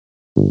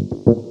Hello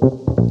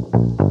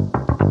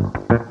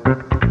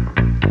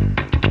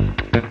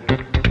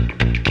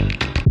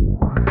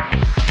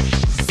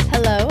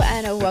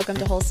and welcome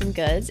to Wholesome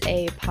Goods,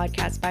 a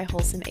podcast by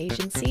Wholesome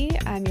Agency.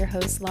 I'm your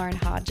host, Lauren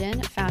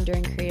Hodgen, founder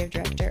and creative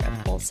director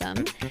of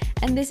Wholesome.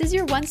 And this is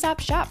your one-stop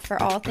shop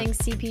for all things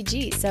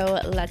CPG. So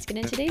let's get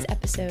into today's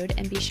episode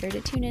and be sure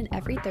to tune in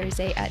every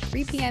Thursday at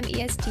 3 p.m.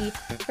 EST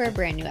for a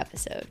brand new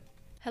episode.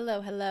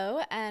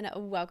 Hello, and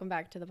welcome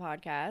back to the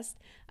podcast.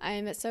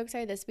 I'm so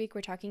excited this week.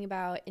 We're talking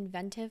about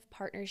inventive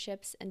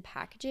partnerships and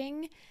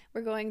packaging.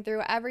 We're going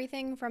through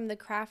everything from the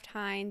Kraft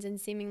Heinz and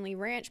Seemingly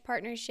Ranch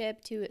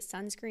partnership to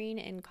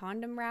sunscreen and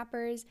condom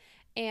wrappers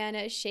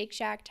and Shake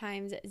Shack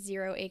times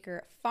 0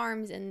 Acre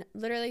Farms and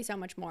literally so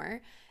much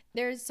more.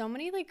 There's so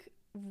many like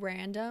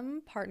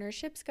random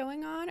partnerships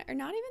going on, or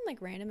not even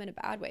like random in a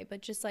bad way,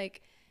 but just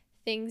like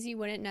things you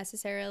wouldn't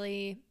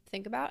necessarily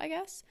think about, I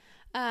guess.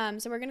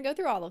 So we're going to go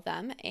through all of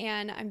them,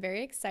 and I'm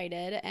very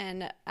excited.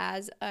 And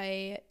as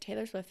a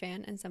Taylor Swift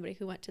fan and somebody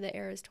who went to the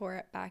Eras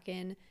Tour back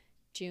in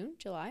June,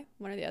 July,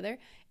 one or the other,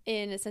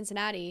 in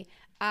Cincinnati,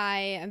 I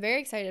am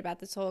very excited about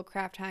this whole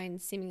Kraft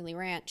Heinz Seemingly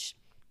Ranch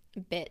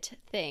bit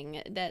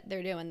thing that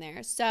they're doing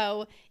there.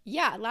 So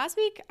yeah, last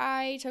week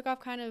I took off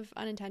kind of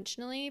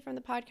unintentionally from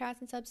the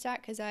podcast and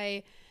Substack because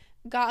I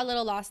got a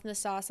little lost in the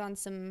sauce on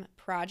some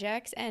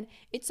projects. And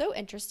it's so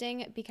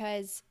interesting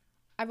because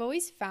I've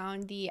always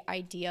found the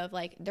idea of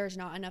like there's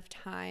not enough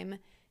time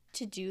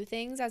to do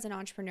things as an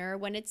entrepreneur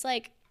when it's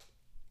like,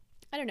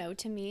 I don't know,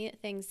 to me,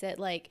 things that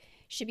like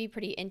should be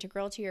pretty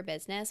integral to your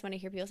business. When I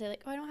hear people say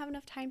like, oh, I don't have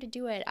enough time to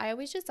do it, I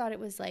always just thought it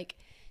was like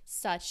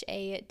such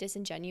a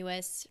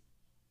disingenuous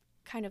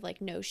kind of like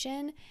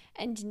notion.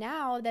 And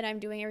now that I'm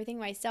doing everything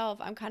myself,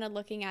 I'm kind of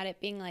looking at it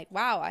being like,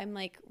 wow, I'm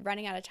like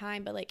running out of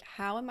time, but like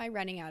how am I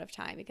running out of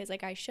time? Because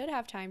like I should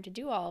have time to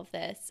do all of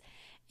this.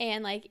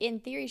 And like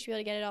in theory, you should be able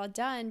to get it all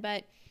done,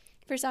 but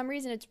for some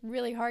reason it's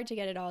really hard to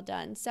get it all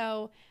done.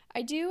 So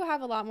I do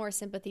have a lot more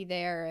sympathy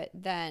there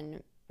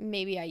than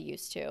maybe I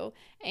used to.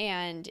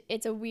 And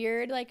it's a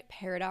weird like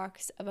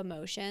paradox of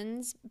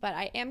emotions, but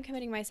I am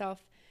committing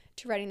myself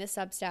to writing this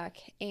Substack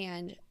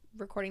and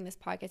recording this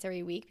podcast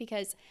every week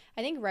because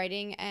I think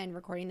writing and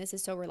recording this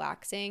is so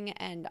relaxing,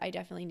 and I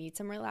definitely need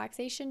some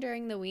relaxation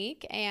during the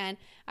week. And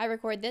I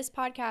record this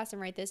podcast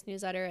and write this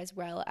newsletter as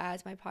well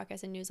as my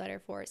podcast and newsletter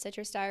for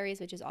Citrus Diaries,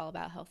 which is all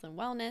about health and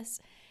wellness,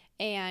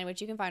 and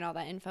which you can find all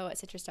that info at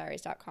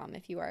citrusdiaries.com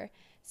if you are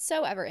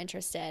so ever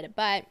interested.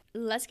 But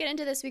let's get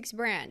into this week's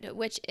brand,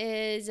 which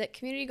is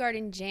Community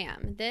Garden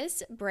Jam.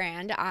 This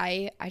brand,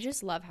 I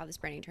just love how this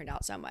branding turned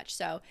out so much.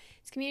 So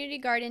it's Community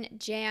Garden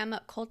Jam,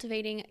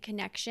 Cultivating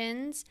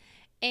Connections.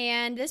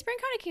 And this brand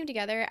kind of came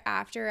together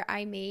after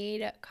I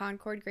made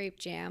Concord Grape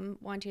Jam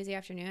one Tuesday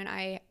afternoon.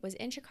 I was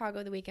in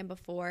Chicago the weekend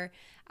before.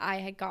 I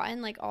had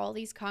gotten like all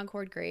these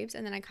Concord grapes,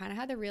 and then I kind of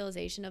had the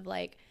realization of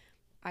like,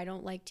 I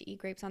don't like to eat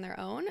grapes on their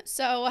own.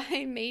 So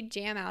I made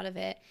jam out of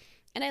it.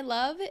 And I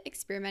love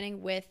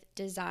experimenting with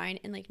design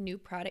in like new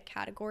product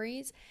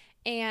categories.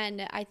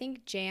 And I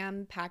think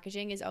jam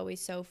packaging is always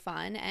so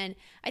fun. And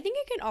I think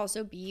it can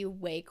also be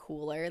way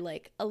cooler.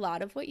 Like a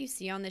lot of what you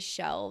see on the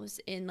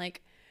shelves in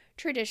like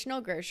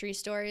traditional grocery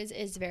stores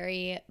is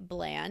very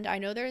bland. I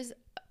know there's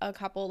a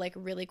couple like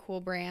really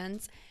cool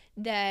brands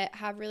that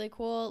have really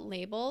cool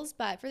labels,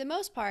 but for the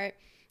most part,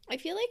 I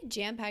feel like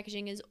jam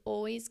packaging is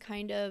always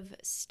kind of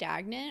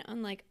stagnant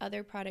on like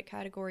other product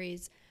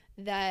categories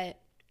that,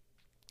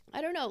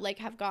 I don't know, like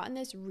have gotten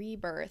this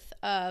rebirth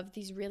of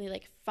these really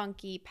like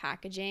funky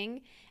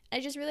packaging. I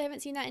just really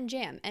haven't seen that in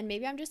jam, and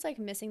maybe I'm just like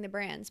missing the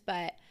brands,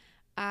 but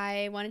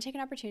I want to take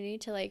an opportunity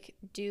to like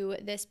do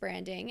this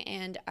branding,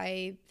 and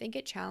I think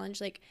it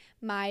challenged like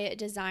my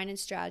design and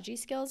strategy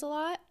skills a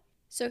lot.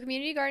 So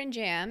Community Garden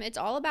Jam, it's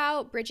all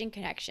about bridging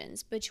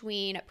connections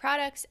between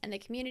products and the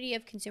community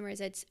of consumers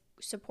that's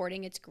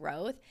supporting its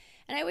growth.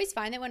 And I always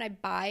find that when I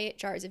buy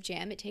jars of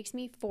jam, it takes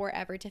me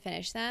forever to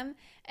finish them.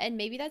 And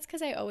maybe that's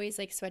because I always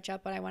like switch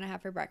up what I want to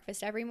have for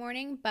breakfast every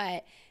morning.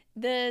 But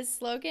the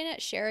slogan,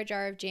 share a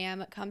jar of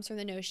jam, comes from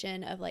the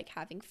notion of like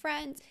having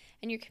friends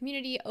and your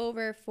community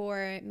over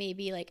for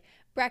maybe like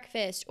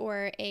breakfast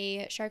or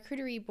a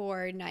charcuterie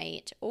board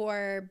night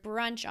or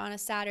brunch on a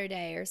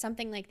Saturday or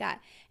something like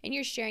that. And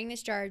you're sharing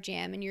this jar of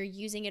jam and you're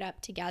using it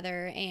up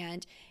together,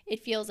 and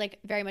it feels like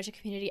very much a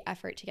community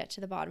effort to get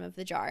to the bottom of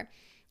the jar.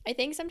 I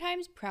think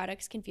sometimes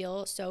products can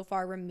feel so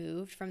far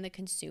removed from the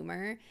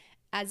consumer,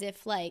 as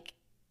if like,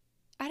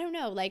 I don't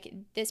know, like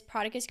this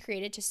product is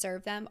created to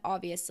serve them,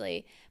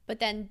 obviously, but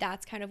then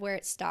that's kind of where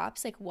it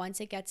stops. Like once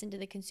it gets into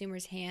the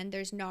consumer's hand,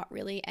 there's not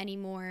really any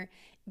more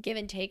give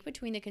and take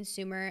between the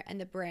consumer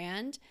and the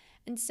brand.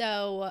 And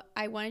so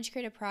I wanted to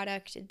create a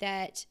product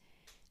that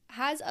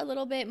has a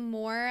little bit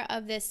more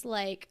of this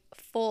like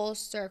full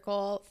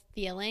circle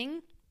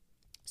feeling.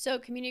 So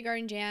Community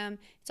Garden Jam,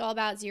 it's all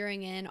about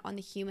zeroing in on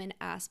the human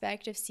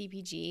aspect of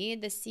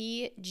CPG. The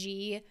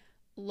CG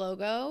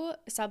logo,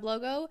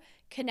 sub-logo,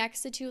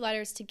 connects the two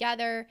letters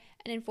together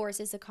and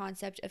enforces the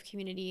concept of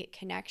community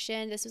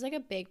connection. This was like a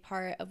big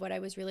part of what I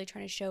was really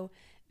trying to show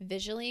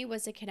visually,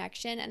 was the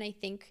connection. And I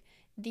think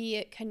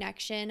the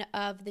connection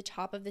of the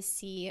top of the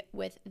C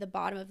with the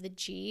bottom of the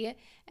G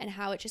and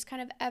how it just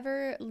kind of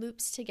ever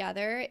loops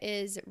together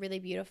is really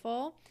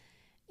beautiful.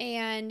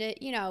 And,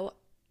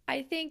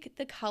 I think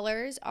the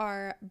colors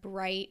are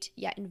bright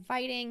yet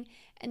inviting,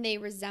 and they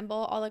resemble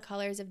all the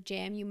colors of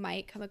jam you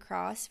might come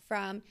across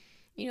from,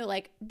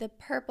 like the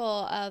purple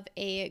of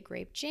a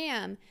grape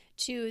jam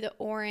to the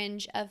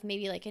orange of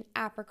maybe like an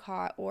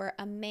apricot or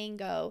a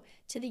mango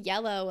to the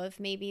yellow of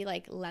maybe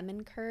like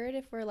lemon curd,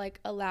 if we're like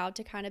allowed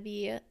to kind of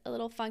be a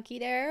little funky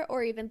there,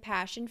 or even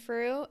passion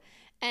fruit.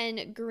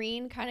 And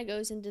green kind of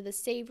goes into the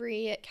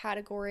savory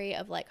category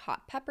of like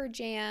hot pepper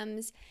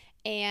jams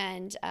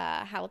and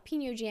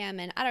jalapeno jam,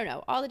 and I don't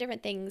know, all the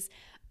different things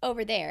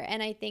over there.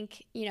 And I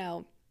think,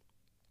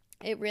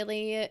 it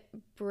really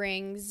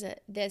brings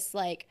this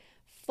like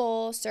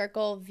full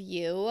circle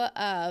view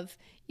of,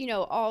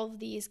 all of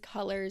these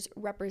colors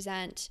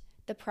represent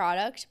the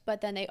product,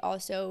 but then they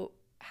also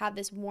have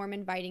this warm,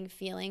 inviting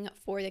feeling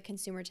for the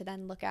consumer to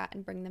then look at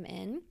and bring them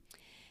in.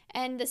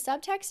 And the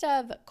subtext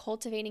of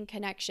cultivating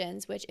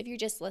connections, which if you're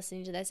just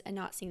listening to this and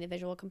not seeing the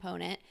visual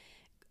component,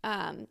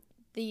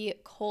 the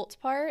cult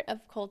part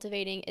of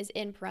cultivating is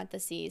in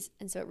parentheses,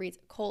 and so it reads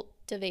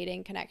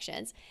cultivating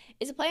connections,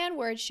 is a play on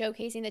words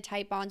showcasing the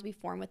tight bonds we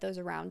form with those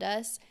around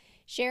us.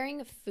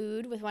 Sharing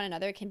food with one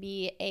another can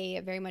be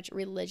a very much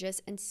religious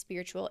and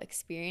spiritual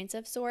experience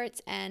of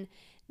sorts, and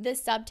the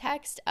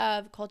subtext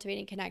of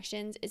cultivating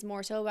connections is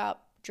more so about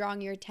drawing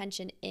your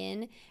attention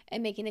in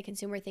and making the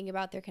consumer think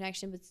about their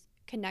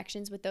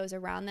connections with those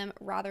around them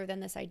rather than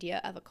this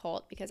idea of a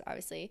cult, because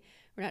obviously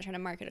we're not trying to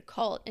market a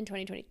cult in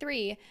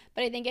 2023,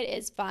 but I think it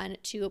is fun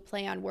to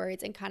play on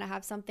words and kind of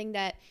have something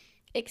that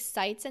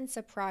excites and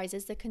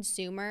surprises the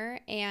consumer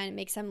and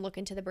makes them look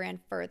into the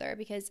brand further.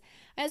 Because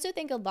I also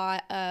think a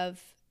lot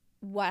of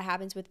what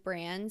happens with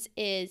brands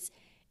is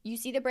you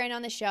see the brand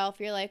on the shelf,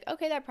 you're like,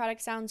 okay, that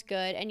product sounds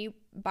good, and you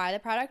buy the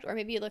product, or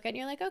maybe you look at it and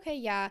you're like, okay,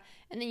 yeah,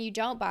 and then you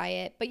don't buy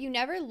it, but you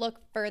never look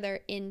further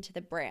into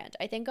the brand.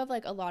 I think of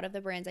like a lot of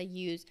the brands I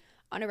use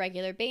on a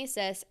regular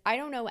basis, I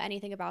don't know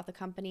anything about the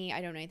company,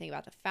 I don't know anything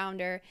about the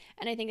founder,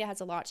 and I think it has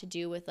a lot to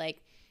do with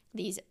like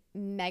these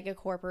mega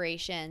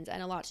corporations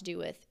and a lot to do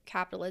with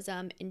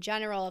capitalism in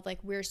general, of like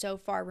we're so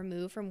far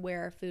removed from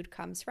where our food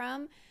comes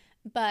from.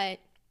 But,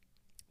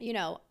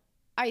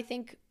 I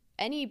think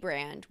any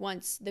brand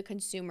wants the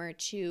consumer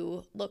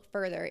to look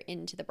further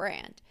into the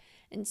brand.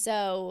 And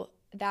so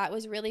that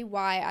was really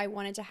why I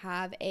wanted to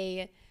have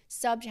a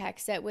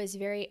subtext that was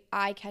very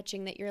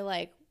eye-catching, that you're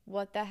like,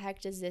 what the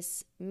heck does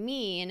this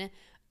mean?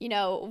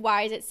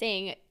 Why is it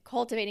saying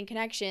cultivating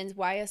connections?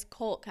 Why is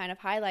cult kind of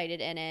highlighted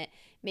in it?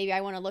 Maybe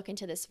I want to look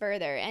into this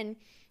further. And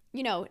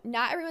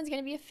not everyone's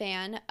going to be a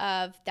fan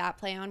of that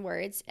play on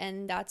words,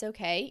 and that's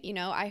okay.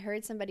 I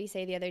heard somebody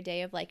say the other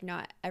day of like,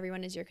 not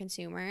everyone is your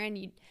consumer,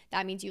 and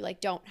that means you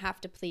like don't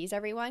have to please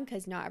everyone,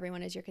 because not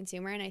everyone is your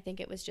consumer. And I think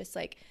it was just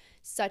like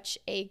such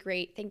a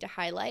great thing to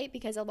highlight,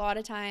 because a lot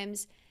of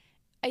times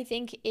I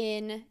think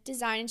in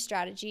design and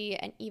strategy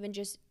and even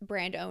just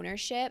brand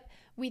ownership,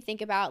 we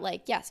think about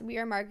like, yes, we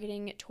are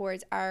marketing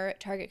towards our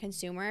target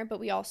consumer, but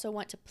we also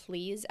want to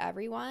please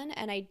everyone.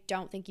 And I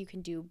don't think you can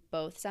do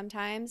both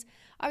sometimes.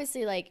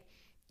 Obviously, like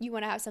you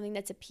want to have something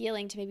that's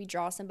appealing to maybe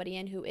draw somebody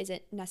in who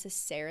isn't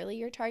necessarily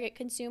your target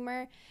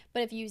consumer.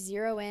 But if you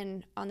zero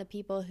in on the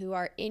people who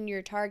are in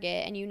your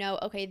target and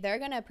okay, they're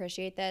going to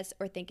appreciate this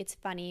or think it's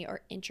funny or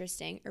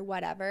interesting or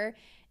whatever,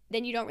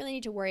 then you don't really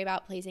need to worry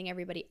about pleasing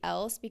everybody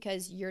else,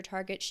 because your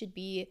target should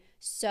be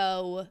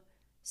so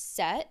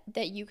set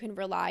that you can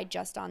rely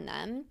just on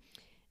them.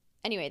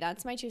 Anyway,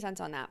 that's my 2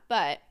 cents on that.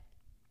 But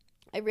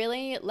I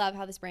really love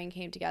how this brand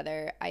came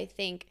together. I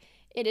think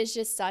it is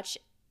just such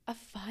a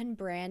fun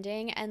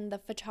branding, and the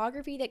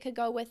photography that could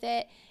go with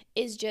it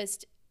is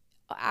just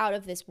out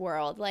of this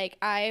world. Like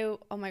oh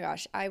my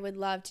gosh, I would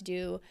love to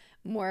do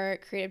more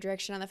creative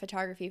direction on the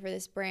photography for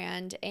this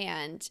brand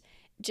and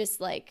just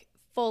like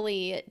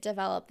fully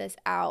develop this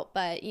out.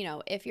 But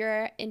if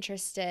you're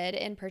interested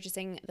in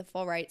purchasing the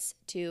full rights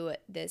to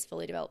this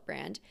fully developed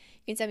brand,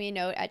 you can send me a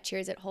note at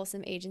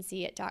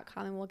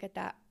cheers@wholesomeagency.com and we'll get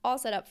that all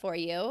set up for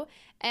you.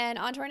 And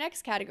on to our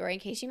next category, in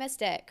case you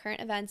missed it,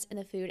 current events in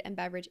the food and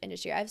beverage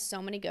industry. I have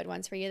so many good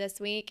ones for you this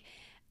week.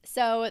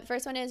 So the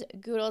first one is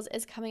Goodles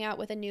is coming out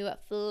with a new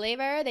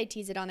flavor. They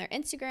tease it on their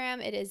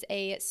Instagram. It is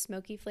a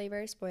smoky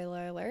flavor,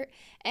 spoiler alert.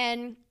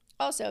 And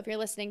also, if you're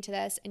listening to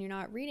this and you're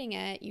not reading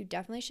it, you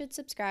definitely should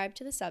subscribe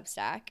to the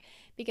Substack,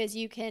 because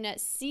you can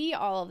see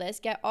all of this,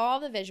 get all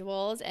the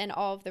visuals and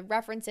all of the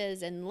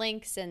references and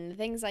links and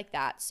things like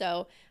that.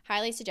 So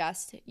highly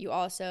suggest you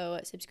also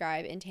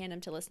subscribe in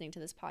tandem to listening to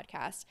this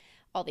podcast.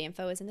 All the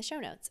info is in the show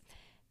notes.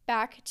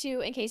 Back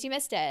to, in case you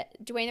missed it,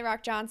 Dwayne "The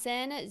Rock"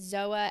 Johnson,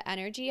 Zoa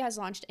Energy has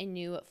launched a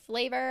new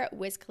flavor.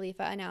 Wiz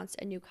Khalifa announced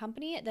a new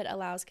company that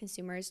allows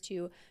consumers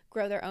to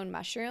grow their own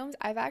mushrooms.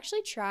 I've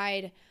actually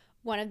tried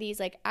one of these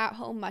like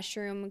at-home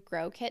mushroom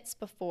grow kits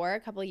before a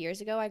couple of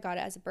years ago. I got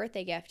it as a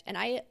birthday gift and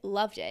I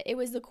loved it. It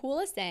was the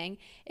coolest thing.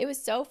 It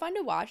was so fun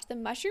to watch. The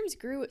mushrooms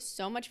grew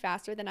so much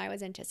faster than I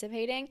was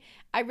anticipating.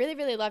 I really,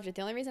 really loved it.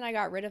 The only reason I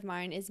got rid of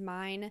mine is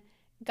mine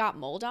got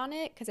mold on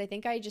it because I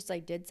think I just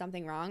like did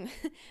something wrong.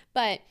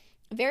 But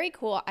very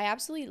cool. I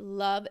absolutely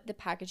love the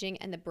packaging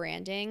and the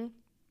branding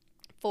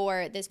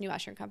for this new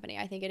mushroom company.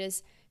 I think it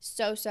is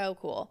so, so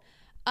cool.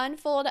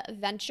 Unfold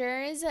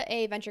Ventures,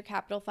 a venture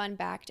capital fund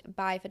backed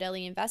by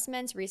Fidelity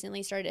Investments,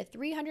 recently started a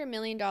 $300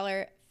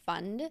 million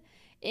fund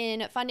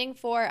in funding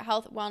for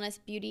health, wellness,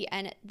 beauty,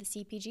 and the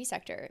CPG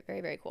sector. Very,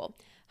 very cool.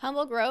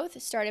 Humble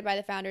Growth, started by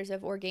the founders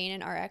of Orgain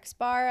and RX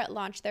Bar,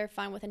 launched their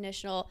fund with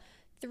initial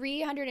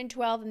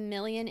 $312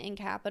 million in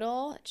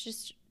capital. It's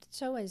just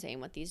so insane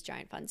what these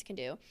giant funds can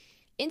do.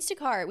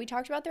 Instacart, we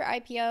talked about their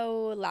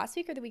IPO last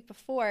week or the week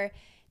before.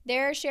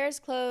 Their shares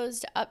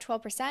closed up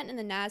 12% in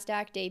the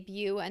NASDAQ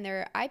debut, and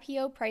their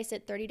IPO priced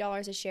at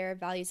 $30 a share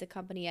values the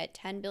company at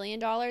 $10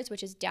 billion,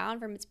 which is down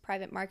from its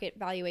private market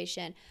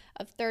valuation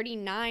of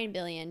 $39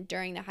 billion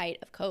during the height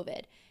of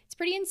COVID. It's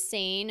pretty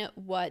insane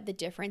what the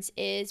difference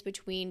is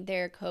between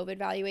their COVID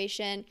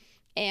valuation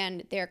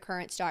and their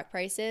current stock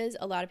prices.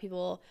 A lot of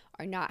people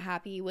are not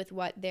happy with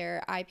what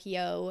their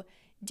IPO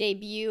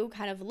debut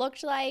kind of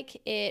looked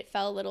like. It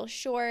fell a little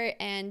short,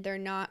 and they're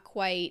not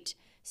quite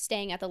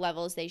staying at the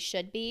levels they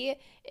should be.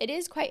 It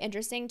is quite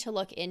interesting to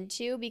look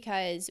into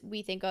because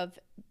we think of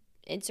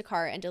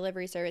Instacart and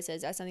delivery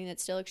services as something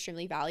that's still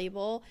extremely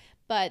valuable,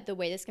 but the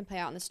way this can play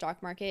out in the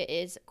stock market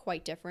is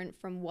quite different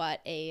from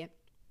what a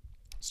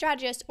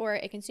strategist or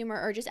a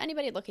consumer or just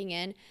anybody looking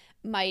in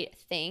might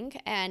think,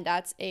 and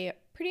that's a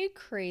pretty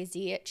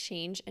crazy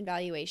change in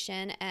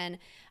valuation. And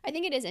I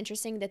think it is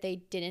interesting that they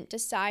didn't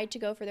decide to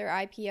go for their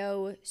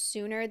IPO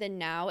sooner than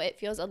now. It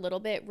feels a little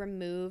bit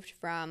removed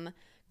from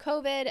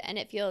COVID, and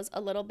it feels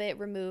a little bit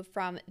removed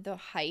from the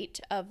height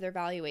of their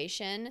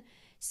valuation.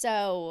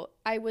 So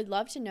I would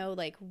love to know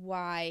like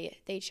why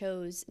they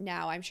chose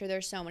now. I'm sure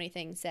there's so many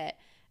things that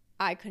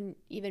I couldn't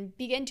even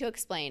begin to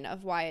explain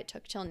of why it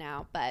took till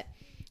now. But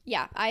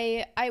yeah,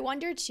 I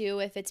wonder too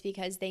if it's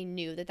because they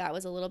knew that that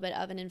was a little bit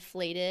of an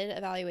inflated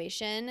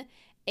evaluation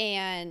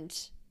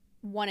and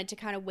wanted to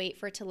kind of wait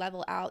for it to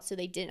level out so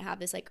they didn't have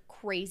this like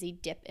crazy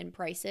dip in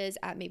prices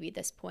at maybe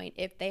this point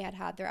if they had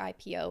had their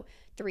IPO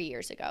 3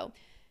 years ago.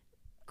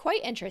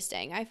 Quite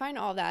interesting. I find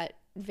all that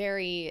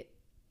very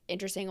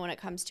interesting when it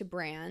comes to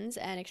brands,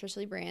 and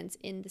especially brands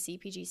in the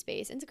CPG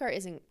space. Instacart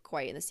isn't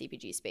quite in the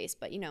CPG space,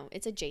 but you know,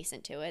 it's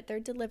adjacent to it. They're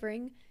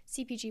delivering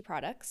CPG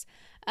products.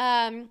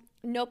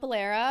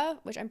 Nopalera,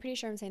 which I'm pretty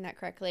sure I'm saying that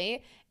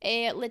correctly,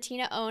 a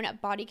Latina-owned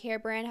body care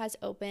brand, has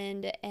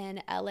opened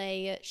an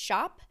LA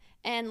shop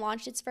and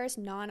launched its first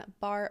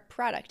non-bar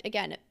product.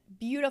 Again,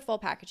 beautiful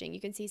packaging.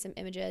 You can see some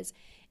images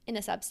in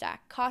the Substack.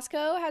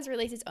 Costco has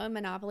released its own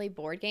Monopoly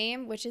board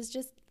game, which is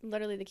just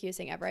literally the cutest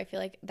thing ever. I feel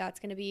like that's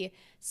going to be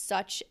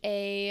such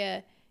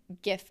a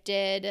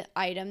gifted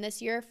item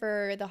this year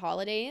for the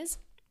holidays.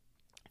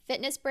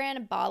 Fitness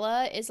brand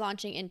Bala is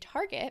launching in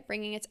Target,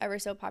 bringing its ever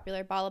so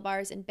popular Bala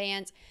bars and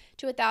bands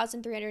to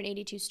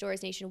 1,382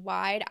 stores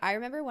nationwide. I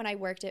remember when I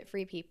worked at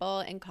Free People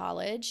in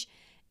college,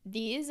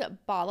 these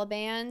Bala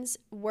bands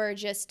were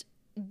just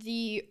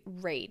the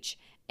rage.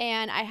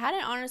 And I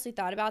hadn't honestly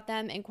thought about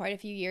them in quite a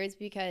few years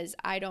because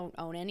I don't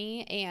own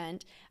any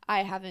and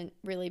I haven't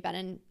really been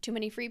in too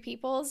many Free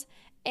Peoples.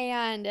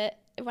 And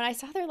when I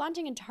saw they're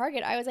launching in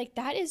Target, I was like,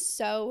 that is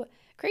so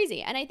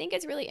crazy. And I think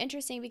it's really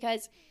interesting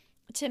because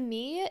to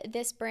me,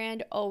 this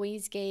brand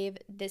always gave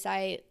this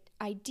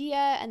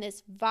idea and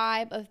this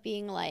vibe of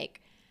being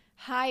like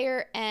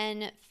higher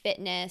end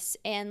fitness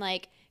and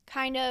like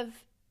kind of,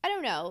 I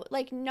don't know,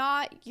 like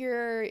not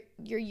your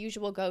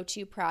usual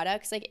go-to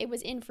products. Like it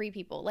was in Free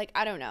People. Like,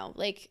 I don't know.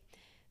 Like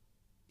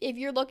if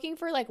you're looking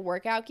for like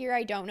workout gear,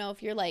 I don't know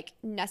if you're like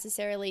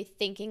necessarily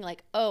thinking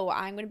like, oh,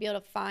 I'm going to be able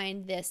to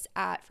find this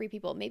at Free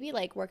People. Maybe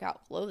like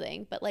workout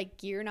clothing, but like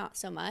gear, not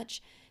so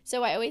much.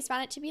 So I always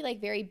found it to be like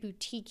very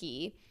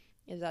boutique-y,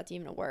 if that's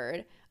even a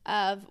word,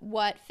 of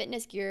what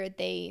fitness gear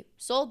they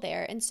sold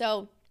there. And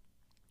so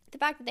the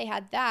fact that they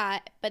had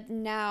that, but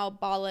now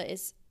Bala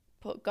is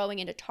going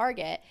into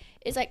Target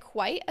is like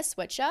quite a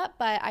switch up,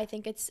 but I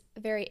think it's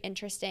very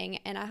interesting,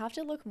 and I have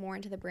to look more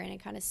into the brand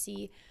and kind of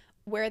see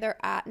where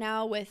they're at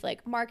now with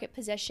like market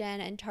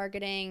position and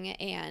targeting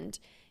and,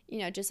 you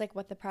know, just like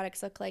what the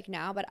products look like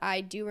now. But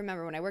I do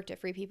remember when I worked at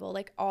Free People,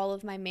 like all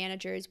of my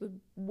managers would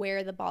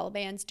wear the Bala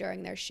bands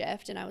during their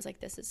shift, and I was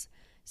like, this is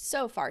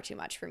so far too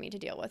much for me to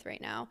deal with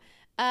right now.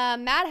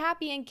 Mad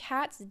Happy and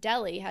Cat's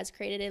Deli has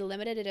created a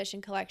limited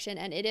edition collection,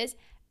 and it is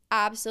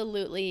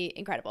absolutely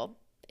incredible.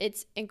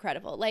 It's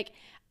incredible. Like,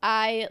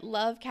 I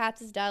love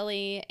Katz's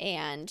Deli,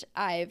 and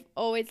I've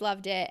always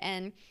loved it,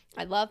 and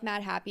I love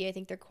Mad Happy. I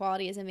think their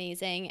quality is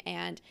amazing,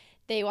 and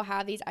they will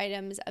have these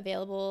items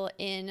available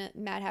in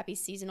Mad Happy's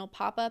seasonal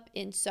pop-up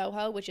in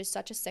Soho, which is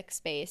such a sick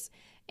space.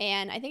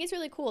 And I think it's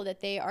really cool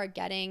that they are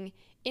getting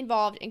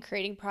involved in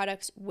creating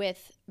products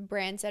with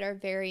brands that are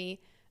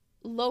very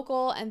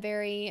local and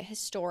very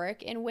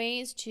historic in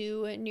ways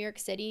to New York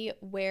City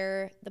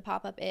where the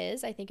pop-up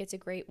is. I think it's a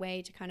great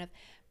way to kind of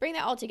bring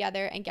that all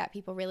together and get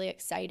people really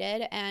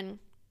excited. And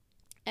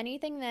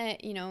anything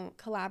that,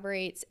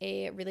 collaborates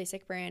a really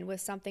sick brand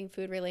with something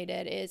food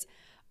related is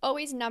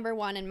always number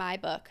one in my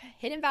book.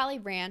 Hidden Valley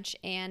Ranch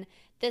and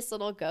This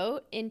Little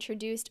Goat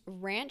introduced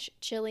Ranch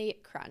Chili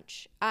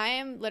Crunch. I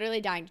am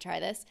literally dying to try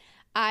this.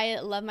 I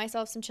love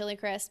myself some chili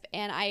crisp,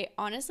 and I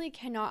honestly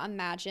cannot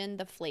imagine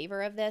the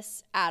flavor of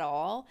this at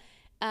all.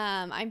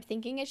 I'm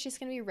thinking it's just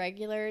going to be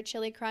regular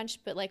chili crunch,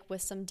 but like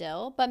with some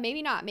dill, but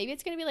maybe not. Maybe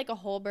it's going to be like a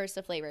whole burst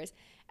of flavors,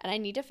 and I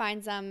need to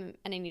find some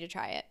and I need to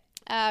try it.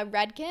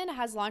 Redken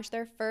has launched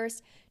their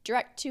first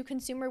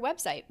direct-to-consumer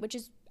website, which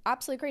is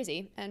absolutely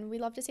crazy, and we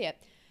love to see it.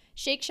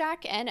 Shake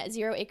Shack and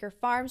Zero Acre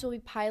Farms will be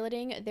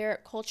piloting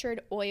their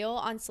cultured oil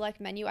on select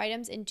menu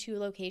items in 2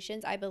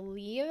 locations. I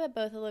believe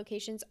both the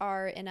locations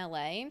are in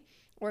LA,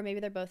 or maybe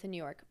they're both in New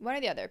York, one or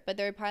the other, but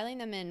they're piloting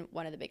them in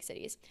one of the big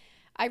cities.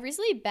 I've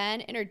recently been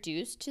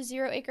introduced to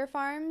Zero Acre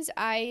Farms.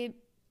 I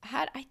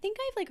think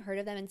I've like heard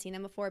of them and seen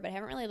them before, but I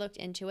haven't really looked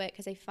into it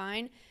because I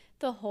find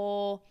the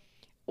whole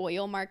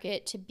oil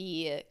market to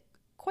be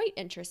quite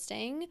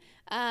interesting.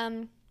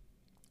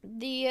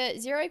 The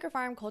Zero Acre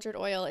Farm cultured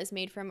oil is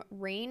made from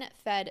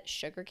rain-fed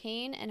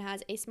sugarcane and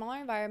has a smaller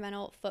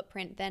environmental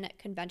footprint than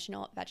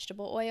conventional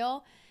vegetable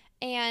oil.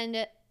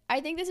 And I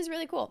think this is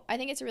really cool. I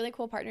think it's a really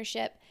cool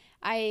partnership.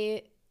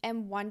 I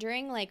am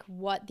wondering like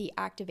what the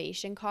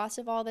activation cost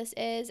of all this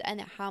is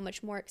and how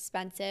much more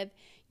expensive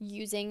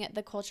using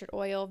the cultured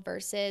oil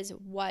versus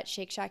what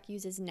Shake Shack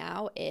uses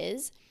now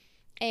is.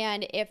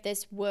 And if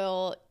this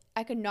will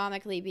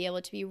economically be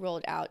able to be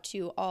rolled out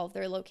to all of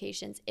their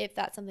locations if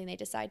that's something they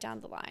decide down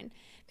the line.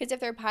 Because if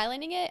they're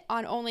piloting it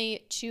on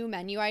only 2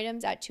 menu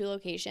items at 2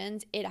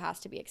 locations, it has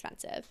to be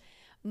expensive.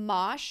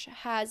 Mosh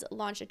has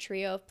launched a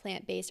trio of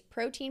plant-based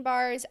protein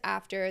bars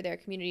after their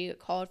community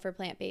called for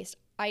plant-based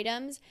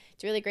items.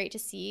 It's really great to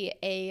see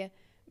a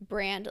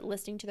brand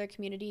listening to their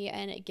community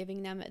and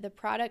giving them the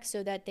product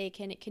so that they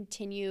can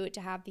continue to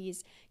have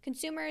these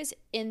consumers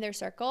in their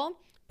circle.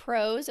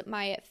 Prose,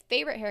 my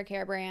favorite hair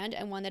care brand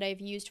and one that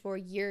I've used for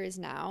years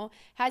now,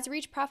 has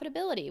reached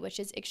profitability, which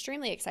is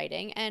extremely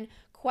exciting and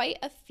quite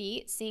a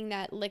feat seeing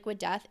that Liquid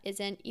Death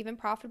isn't even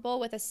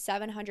profitable with a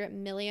 $700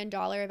 million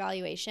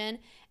valuation,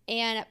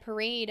 and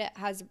Parade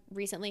has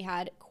recently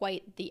had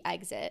quite the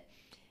exit.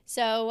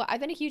 So I've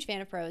been a huge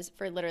fan of Prose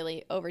for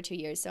literally over 2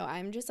 years, so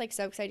I'm just like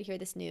so excited to hear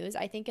this news.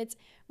 I think it's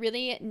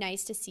really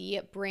nice to see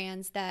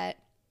brands that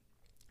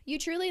you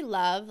truly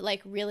love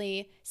like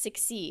really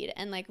succeed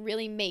and like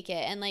really make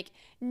it and like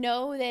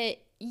know that,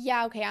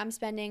 yeah, okay, I'm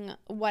spending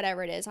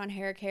whatever it is on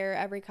hair care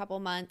every couple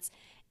months,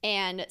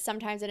 and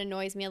sometimes it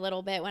annoys me a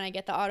little bit when I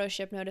get the auto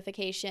ship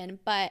notification,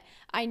 but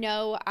I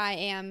know I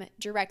am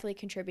directly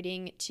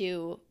contributing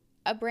to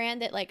a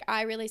brand that like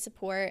I really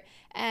support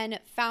and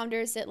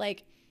founders that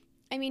like,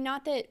 I mean,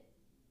 not that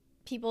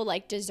people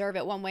like deserve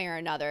it one way or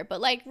another,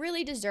 but like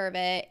really deserve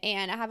it,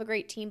 and I have a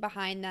great team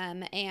behind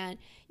them, and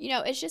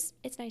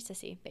it's nice to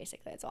see.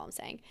 Basically, that's all I'm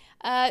saying.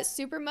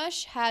 Super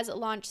Mush has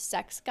launched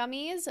sex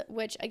gummies,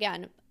 which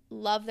again,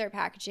 love their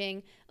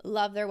packaging,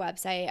 love their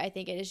website. I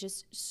think it is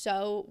just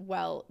so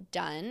well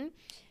done.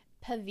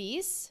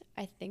 Pavis,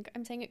 I think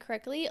I'm saying it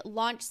correctly,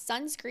 launched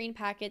sunscreen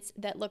packets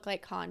that look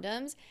like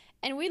condoms.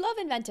 And we love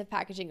Inventive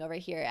packaging over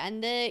here,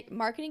 and the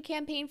marketing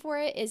campaign for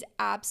it is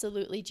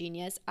absolutely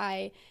genius.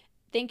 I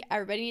think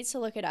everybody needs to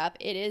look it up.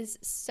 It is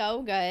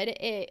so good.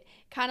 It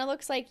kind of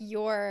looks like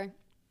your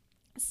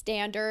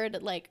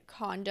standard like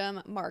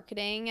condom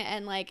marketing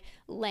and like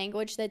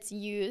language that's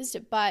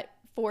used, but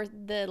for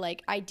the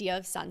like idea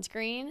of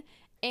sunscreen.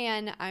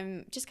 And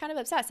I'm just kind of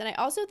obsessed. And I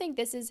also think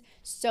this is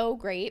so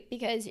great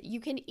because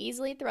you can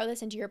easily throw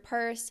this into your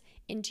purse,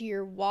 into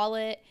your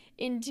wallet,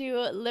 into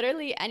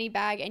literally any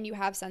bag, and you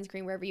have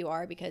sunscreen wherever you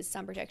are because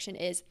sun protection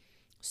is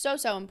so,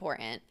 so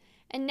important.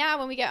 And now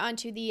when we get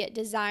onto the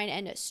design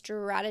and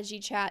strategy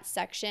chat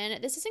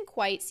section, this isn't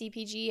quite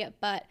CPG,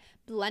 but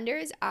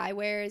Blender's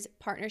Eyewear's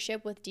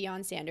partnership with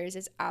Deion Sanders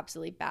is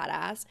absolutely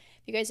badass.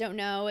 If you guys don't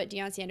know,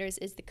 Deion Sanders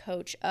is the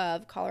coach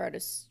of Colorado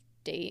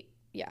State.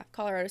 Yeah,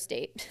 Colorado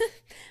State.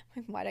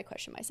 Why'd I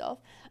question myself?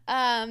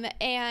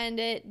 And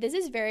this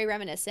is very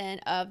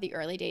reminiscent of the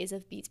early days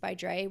of Beats by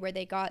Dre, where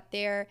they got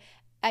their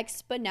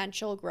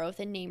exponential growth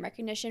in name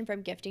recognition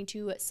from gifting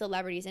to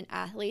celebrities and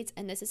athletes.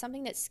 And this is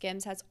something that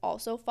Skims has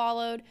also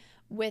followed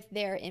with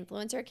their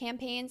influencer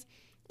campaigns.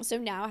 So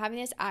now having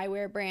this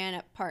eyewear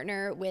brand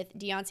partner with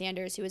Deion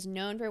Sanders, who is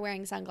known for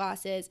wearing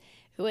sunglasses,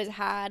 who has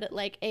had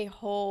like a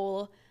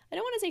whole, I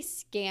don't want to say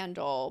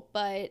scandal,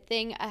 but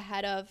thing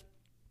ahead of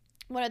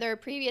one of their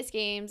previous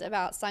games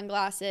about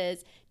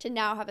sunglasses, to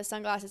now have a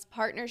sunglasses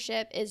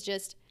partnership is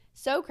just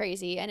so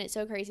crazy. And it's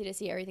so crazy to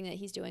see everything that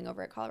he's doing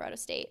over at Colorado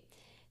State.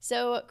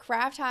 So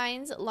Kraft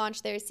Heinz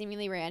launched their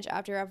Seemingly Ranch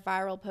after a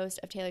viral post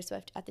of Taylor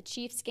Swift at the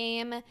Chiefs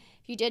game. If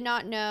you did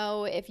not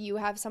know, if you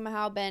have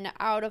somehow been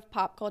out of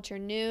pop culture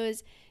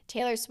news,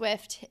 Taylor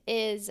Swift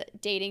is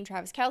dating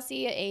Travis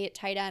Kelce, a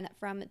tight end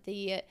from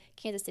the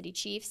Kansas City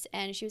Chiefs,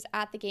 and she was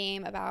at the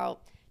game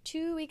about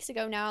 2 weeks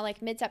ago now,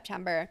 like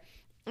mid-September,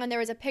 and there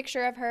was a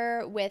picture of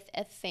her with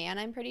a fan,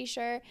 I'm pretty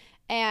sure,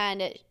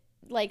 and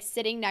like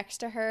sitting next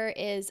to her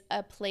is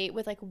a plate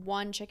with like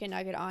one chicken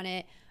nugget on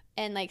it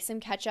and like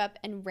some ketchup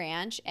and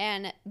ranch,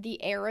 and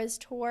the Eras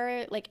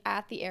Tour, like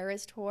at the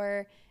Eras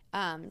Tour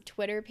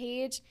Twitter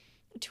page,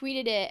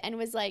 tweeted it and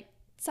was like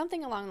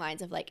something along the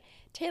lines of like,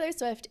 Taylor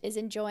Swift is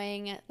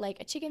enjoying like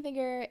a chicken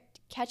finger,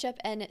 ketchup,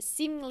 and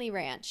seemingly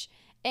ranch.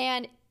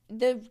 And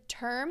the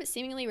term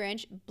seemingly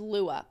ranch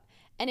blew up.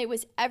 And it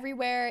was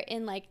everywhere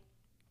in like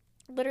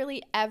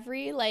literally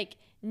every like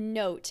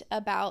note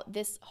about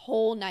this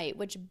whole night,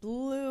 which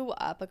blew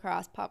up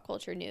across pop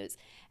culture news.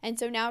 And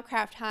so now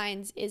Kraft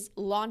Heinz is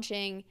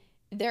launching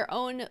their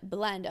own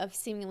blend of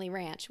seemingly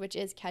ranch, which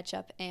is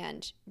ketchup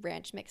and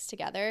ranch mixed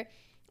together.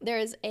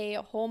 There's a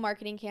whole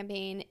marketing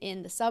campaign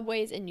in the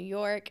subways in New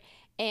York,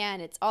 and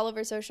it's all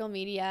over social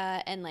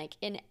media and like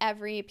in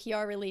every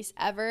PR release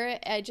ever.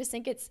 I just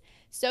think it's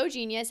so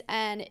genius,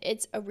 and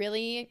it's a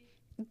really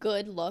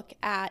good look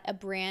at a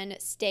brand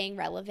staying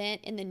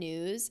relevant in the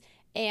news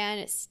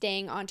and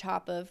staying on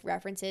top of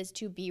references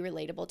to be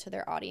relatable to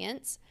their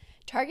audience.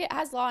 Target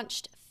has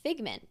launched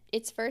Figment,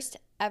 its first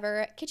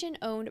ever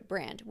kitchen-owned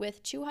brand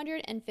with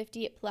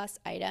 250 plus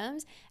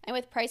items and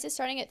with prices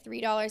starting at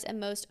 $3 and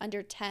most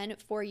under $10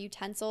 for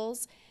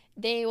utensils.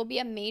 They will be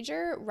a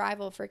major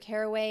rival for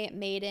Caraway,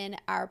 Maiden,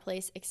 Our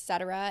Place,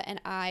 etc., and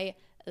I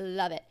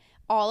love it.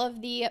 All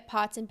of the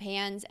pots and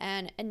pans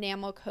and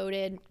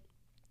enamel-coated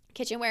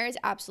kitchenware is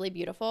absolutely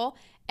beautiful,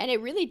 and it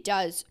really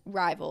does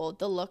rival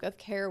the look of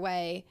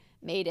Caraway,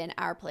 Maiden,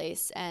 Our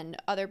Place, and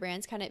other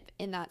brands kind of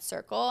in that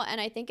circle, and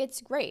I think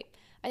it's great.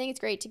 I think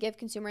it's great to give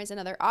consumers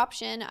another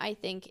option. I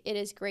think it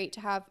is great to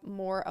have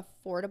more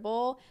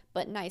affordable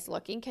but nice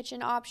looking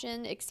kitchen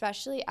option,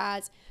 especially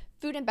as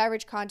food and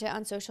beverage content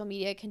on social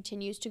media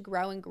continues to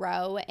grow and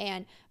grow,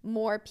 and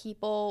more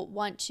people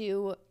want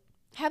to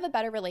have a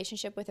better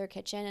relationship with their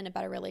kitchen and a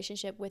better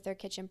relationship with their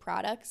kitchen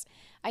products.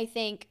 I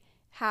think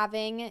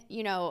having,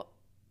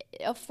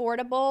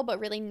 affordable but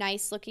really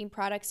nice looking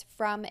products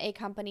from a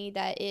company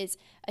that is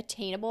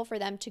attainable for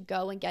them to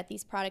go and get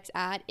these products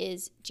at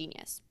is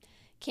genius.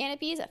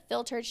 Canopy's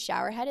filtered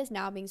shower head is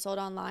now being sold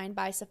online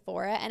by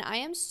Sephora, and I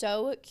am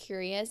so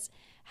curious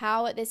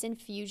how this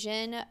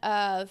infusion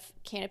of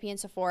Canopy and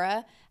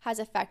Sephora has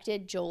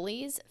affected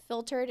Jolie's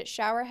filtered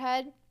shower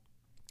head.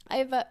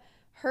 I've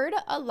heard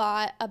a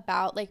lot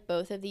about like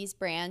both of these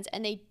brands,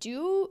 and they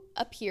do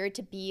appear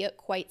to be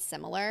quite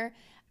similar.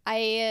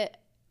 I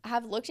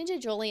have looked into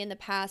Jolie in the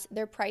past.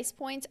 Their price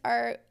points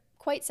are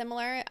quite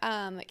similar.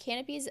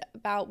 Canopy's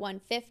about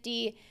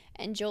 $150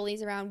 and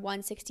Jolie's around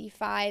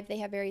 $165. They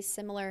have very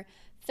similar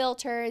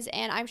filters,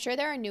 and I'm sure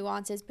there are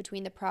nuances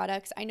between the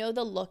products. I know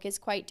the look is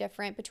quite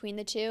different between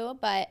the two,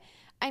 but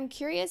I'm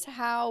curious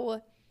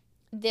how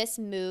this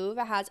move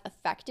has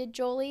affected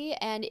Jolie,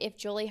 and if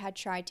Jolie had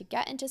tried to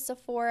get into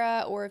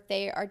Sephora or if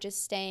they are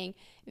just staying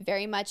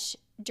very much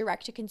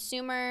direct to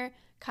consumer,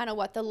 kind of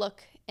what the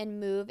look and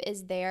move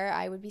is there.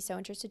 I would be so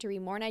interested to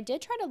read more, and I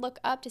did try to look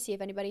up to see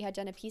if anybody had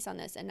done a piece on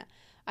this, and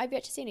I've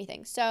yet to see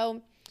anything.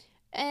 So,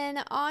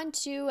 and on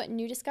to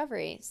new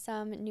discovery,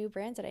 some new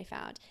brands that I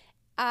found.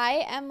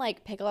 I am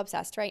like pickle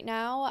obsessed right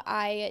now.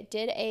 I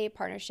did a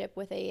partnership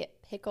with a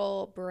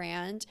pickle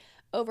brand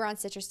over on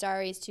Citrus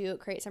Stories to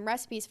create some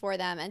recipes for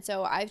them, and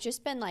so I've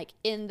just been like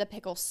in the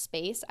pickle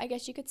space, I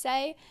guess you could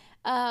say.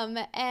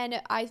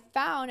 And I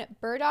found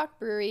Burdock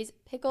Brewery's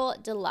Pickle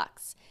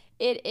Deluxe.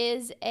 This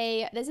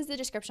is the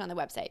description on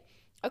the website.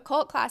 A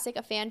cult classic,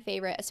 a fan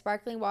favorite, a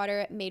sparkling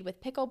water made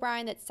with pickle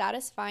brine that's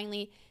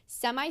satisfyingly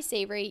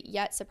semi-savory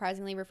yet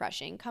surprisingly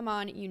refreshing. Come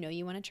on, you know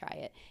you want to try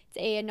it. It's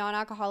a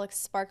non-alcoholic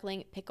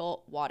sparkling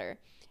pickle water.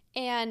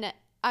 And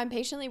I'm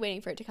patiently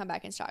waiting for it to come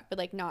back in stock, but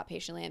like not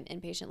patiently, I'm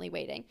impatiently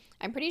waiting.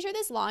 I'm pretty sure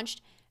this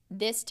launched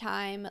this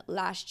time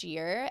last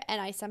year, and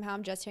I somehow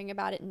am just hearing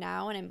about it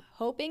now, and I'm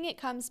hoping it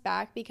comes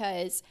back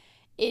because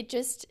it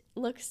just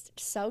looks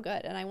so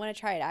good and I want to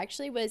try it. I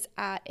actually was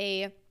at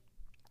a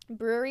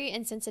brewery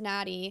in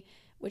Cincinnati,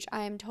 which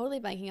I am totally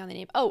blanking on the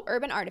name. Oh,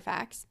 Urban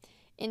Artifacts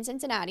in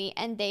Cincinnati,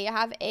 and they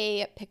have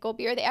a pickle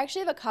beer. They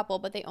actually have a couple,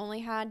 but they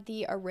only had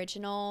the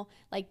original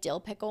like dill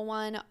pickle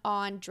one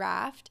on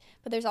draft,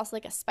 but there's also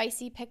like a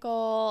spicy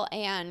pickle,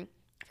 and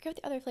I forget what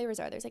the other flavors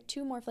are. There's like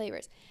 2 more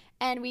flavors.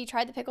 And we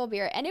tried the pickle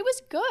beer, and it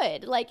was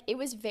good. Like, it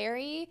was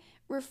very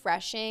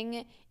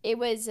refreshing. It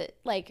was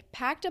like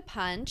packed a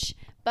punch,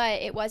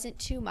 but it wasn't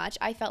too much.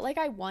 I felt like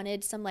I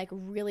wanted some like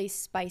really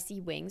spicy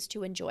wings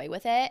to enjoy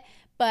with it,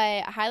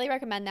 but I highly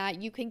recommend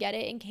that. You can get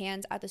it in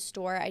cans at the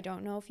store. I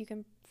don't know if you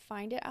can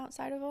find it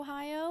outside of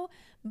Ohio,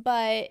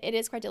 but it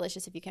is quite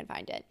delicious if you can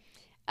find it.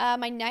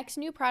 My next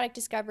new product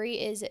discovery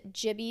is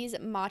Jibby's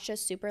Matcha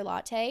Super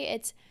Latte.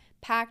 It's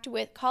packed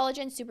with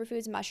collagen,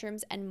 superfoods,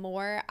 mushrooms, and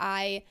more.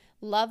 I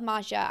love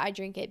matcha. I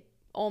drink it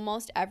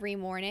almost every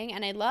morning,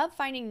 and I love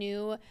finding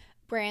new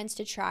brands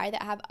to try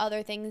that have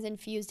other things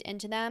infused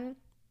into them.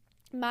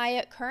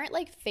 My current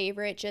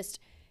favorite just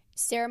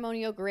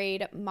ceremonial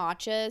grade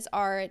matchas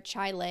are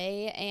chai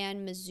lei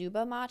and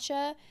mizuba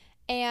matcha,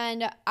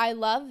 and I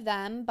love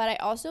them, but I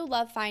also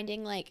love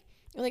finding like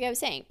I was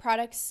saying,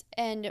 products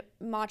and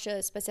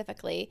matcha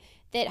specifically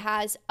that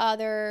has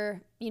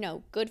other,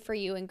 good for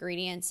you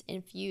ingredients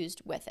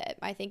infused with it.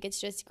 I think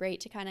it's just great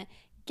to kind of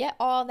get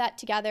all of that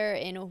together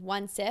in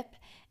one sip.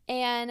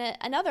 And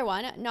another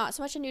one, not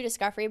so much a new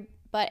discovery,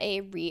 but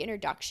a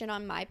reintroduction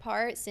on my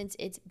part since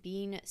it's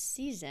bean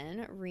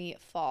season,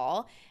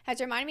 fall,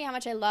 has reminded me how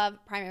much I love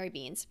Primary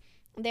Beans.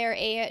 They're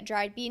a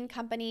dried bean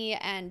company,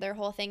 and their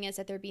whole thing is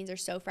that their beans are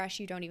so fresh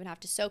you don't even have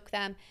to soak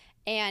them.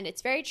 And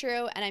it's very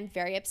true, and I'm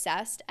very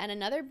obsessed. And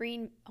another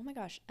bean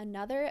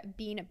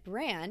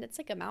brand, it's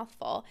like a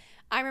mouthful,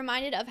 I'm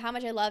reminded of how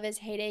much I love is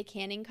Heyday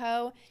Canning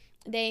Co.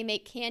 They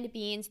make canned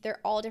beans.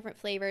 They're all different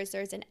flavors.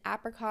 There's an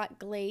apricot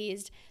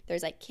glazed.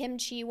 There's like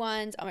kimchi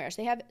ones. Oh my gosh,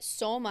 they have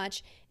so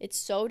much. It's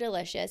so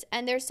delicious.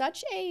 And they're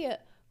such a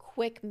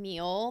quick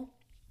meal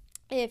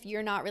if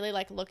you're not really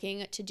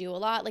looking to do a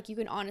lot. You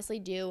can honestly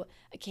do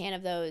a can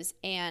of those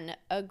and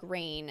a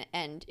grain,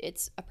 and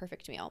it's a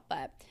perfect meal.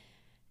 But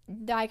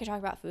I could talk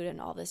about food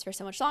and all this for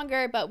so much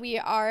longer, but we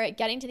are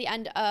getting to the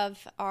end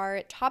of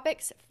our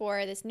topics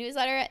for this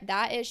newsletter.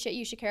 That is shit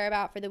you should care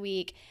about for the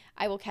week.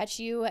 I will catch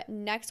you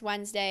next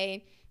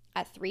Wednesday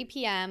at 3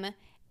 p.m.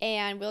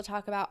 and we'll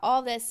talk about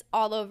all this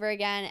all over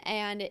again.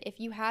 And if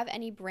you have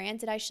any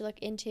brands that I should look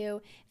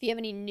into, if you have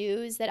any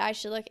news that I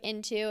should look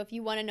into, if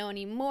you want to know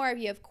any more, if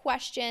you have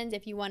questions,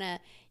 if you want to,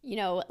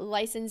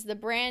 license the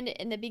brand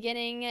in the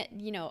beginning,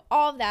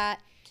 all of that,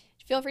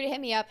 feel free to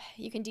hit me up.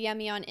 You can DM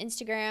me on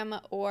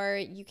Instagram, or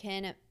you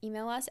can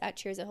email us at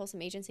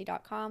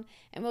cheers@wholesomeagency.com,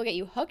 and we'll get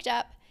you hooked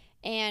up,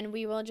 and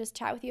we will just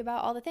chat with you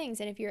about all the things.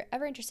 And if you're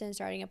ever interested in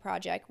starting a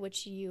project,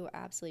 which you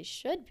absolutely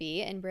should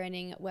be in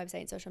branding,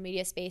 website, and social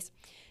media space,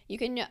 you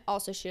can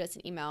also shoot us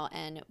an email,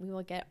 and we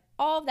will get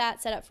all of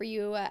that set up for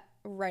you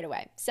right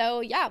away. So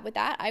yeah, with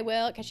that, I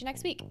will catch you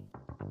next week.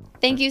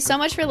 Thank you so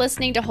much for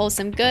listening to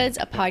Wholesome Goods,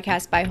 a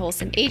podcast by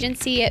Wholesome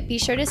Agency. Be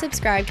sure to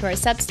subscribe to our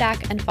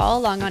Substack and follow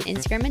along on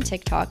Instagram and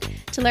TikTok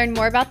to learn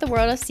more about the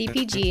world of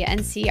CPG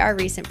and see our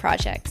recent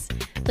projects.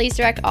 Please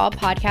direct all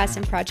podcast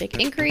and project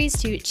inquiries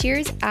to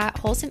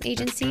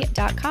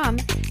cheers@wholesomeagency.com,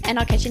 and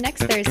I'll catch you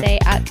next Thursday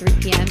at 3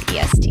 p.m.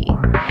 EST.